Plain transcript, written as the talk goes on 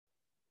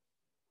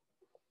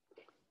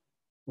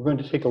We're going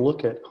to take a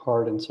look at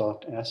hard and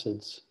soft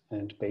acids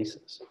and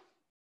bases.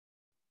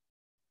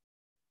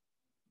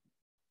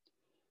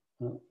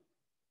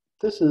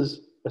 This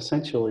is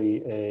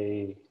essentially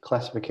a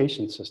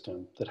classification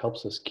system that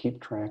helps us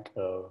keep track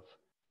of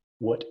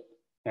what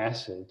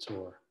acids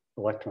or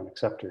electron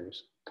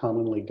acceptors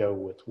commonly go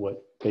with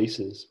what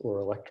bases or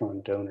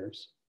electron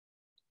donors.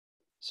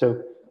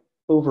 So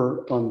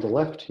over on the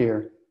left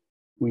here,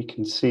 we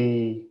can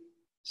see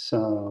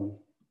some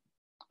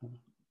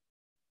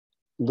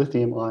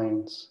lithium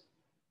ions,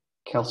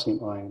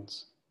 calcium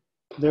ions.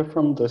 They're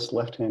from this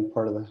left-hand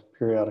part of the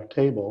periodic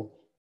table.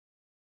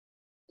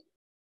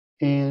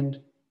 And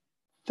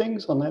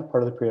things on that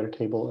part of the periodic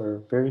table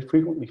are very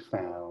frequently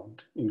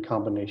found in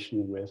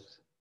combination with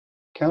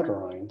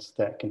counterions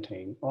that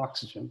contain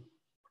oxygen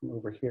from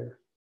over here.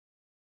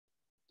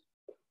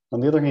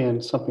 On the other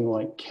hand, something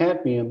like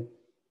cadmium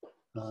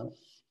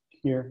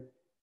here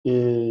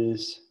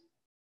is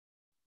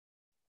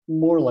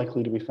more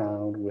likely to be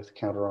found with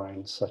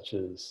counterions such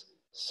as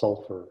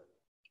sulfur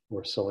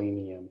or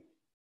selenium.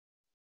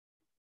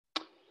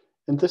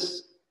 And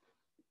this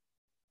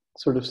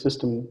sort of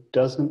system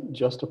doesn't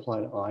just apply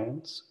to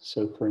ions.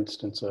 So for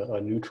instance,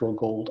 a neutral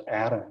gold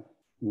atom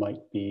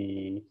might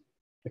be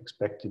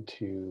expected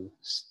to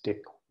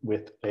stick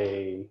with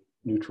a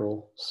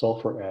neutral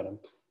sulfur atom,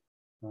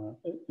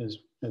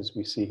 as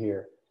we see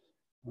here.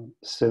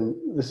 So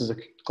this is a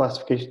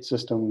classification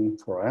system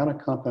for ionic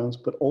compounds,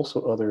 but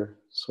also other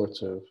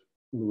sorts of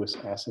Lewis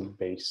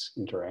acid-base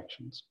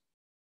interactions.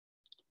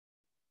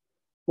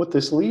 What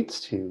this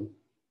leads to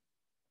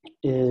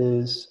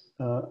is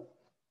a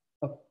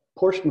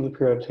portion of the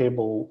periodic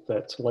table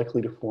that's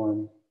likely to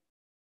form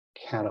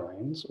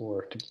cations,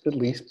 or to at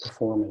least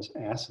perform as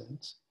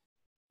acids,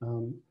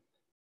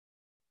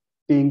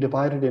 being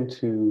divided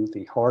into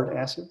the hard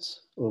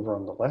acids over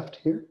on the left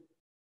here,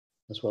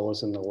 as well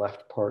as in the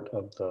left part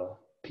of the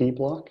P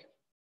block.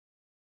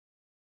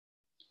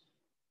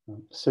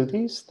 So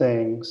these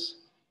things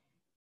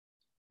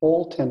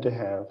all tend to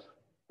have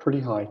pretty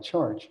high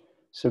charge.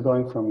 So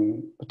going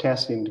from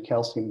potassium to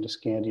calcium to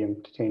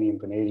scandium, titanium,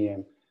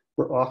 vanadium,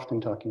 we're often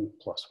talking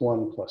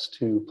 +1,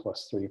 +2,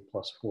 +3,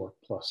 +4,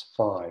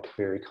 +5,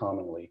 very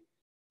commonly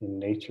in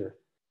nature.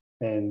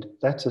 And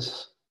that's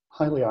as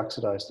highly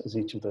oxidized as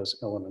each of those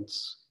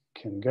elements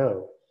can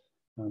go.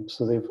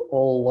 So they've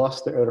all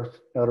lost their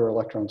outer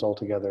electrons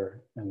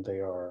altogether, and they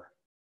are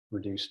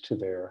reduced to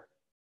their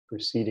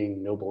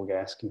preceding noble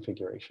gas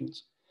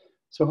configurations.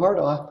 So hard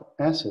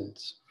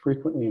acids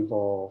frequently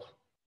involve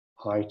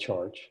high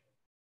charge.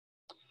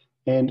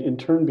 And in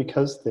turn,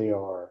 because they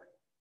are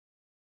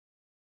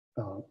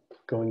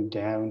going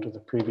down to the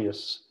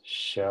previous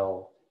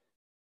shell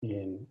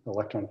in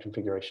electron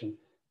configuration,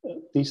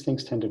 these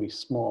things tend to be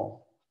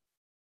small.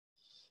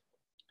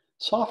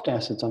 Soft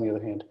acids, on the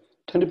other hand,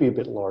 tend to be a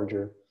bit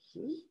larger.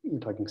 We're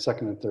talking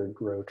second and third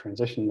row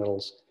transition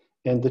metals,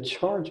 and the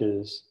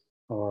charges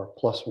are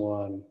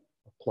 +1,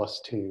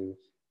 +2,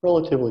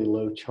 relatively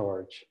low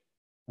charge,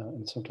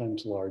 and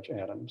sometimes large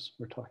atoms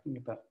we're talking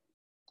about.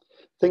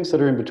 Things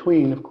that are in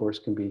between, of course,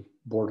 can be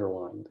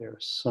borderline. They're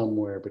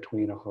somewhere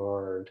between a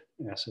hard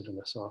acid and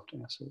a soft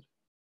acid.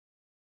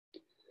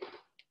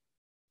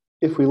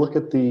 If we look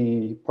at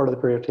the part of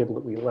the periodic table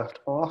that we left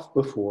off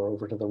before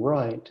over to the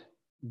right,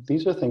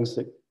 these are things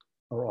that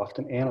are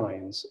often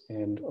anions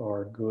and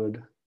are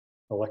good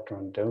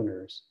electron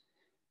donors.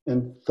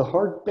 And the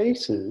hard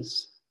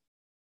bases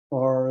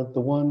are the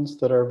ones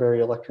that are very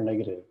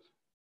electronegative.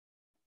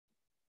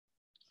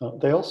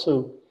 They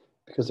also,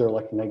 because they're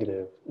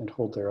electronegative and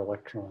hold their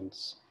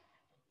electrons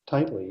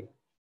tightly,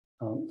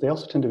 they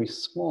also tend to be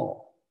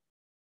small.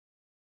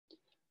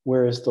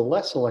 Whereas the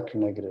less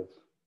electronegative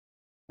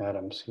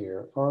atoms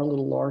here are a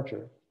little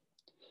larger.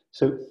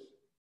 So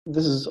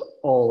this is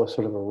all a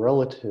sort of a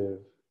relative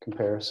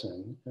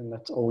comparison, and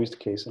that's always the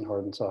case in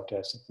hard and soft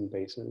acids and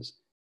bases,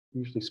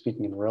 usually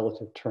speaking in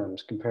relative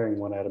terms, comparing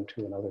one atom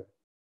to another.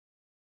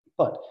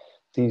 But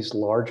these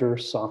larger,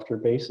 softer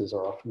bases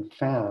are often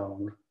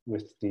found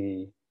with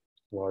the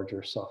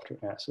larger, softer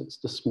acids.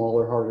 The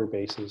smaller, harder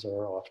bases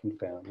are often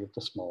found with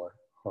the smaller,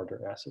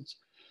 harder acids.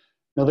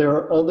 Now, there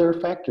are other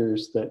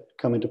factors that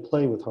come into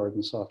play with hard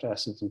and soft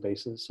acids and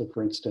bases. So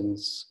for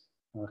instance,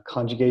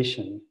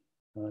 conjugation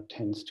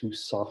tends to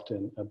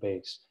soften a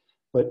base.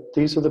 But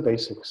these are the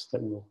basics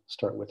that we'll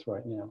start with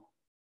right now.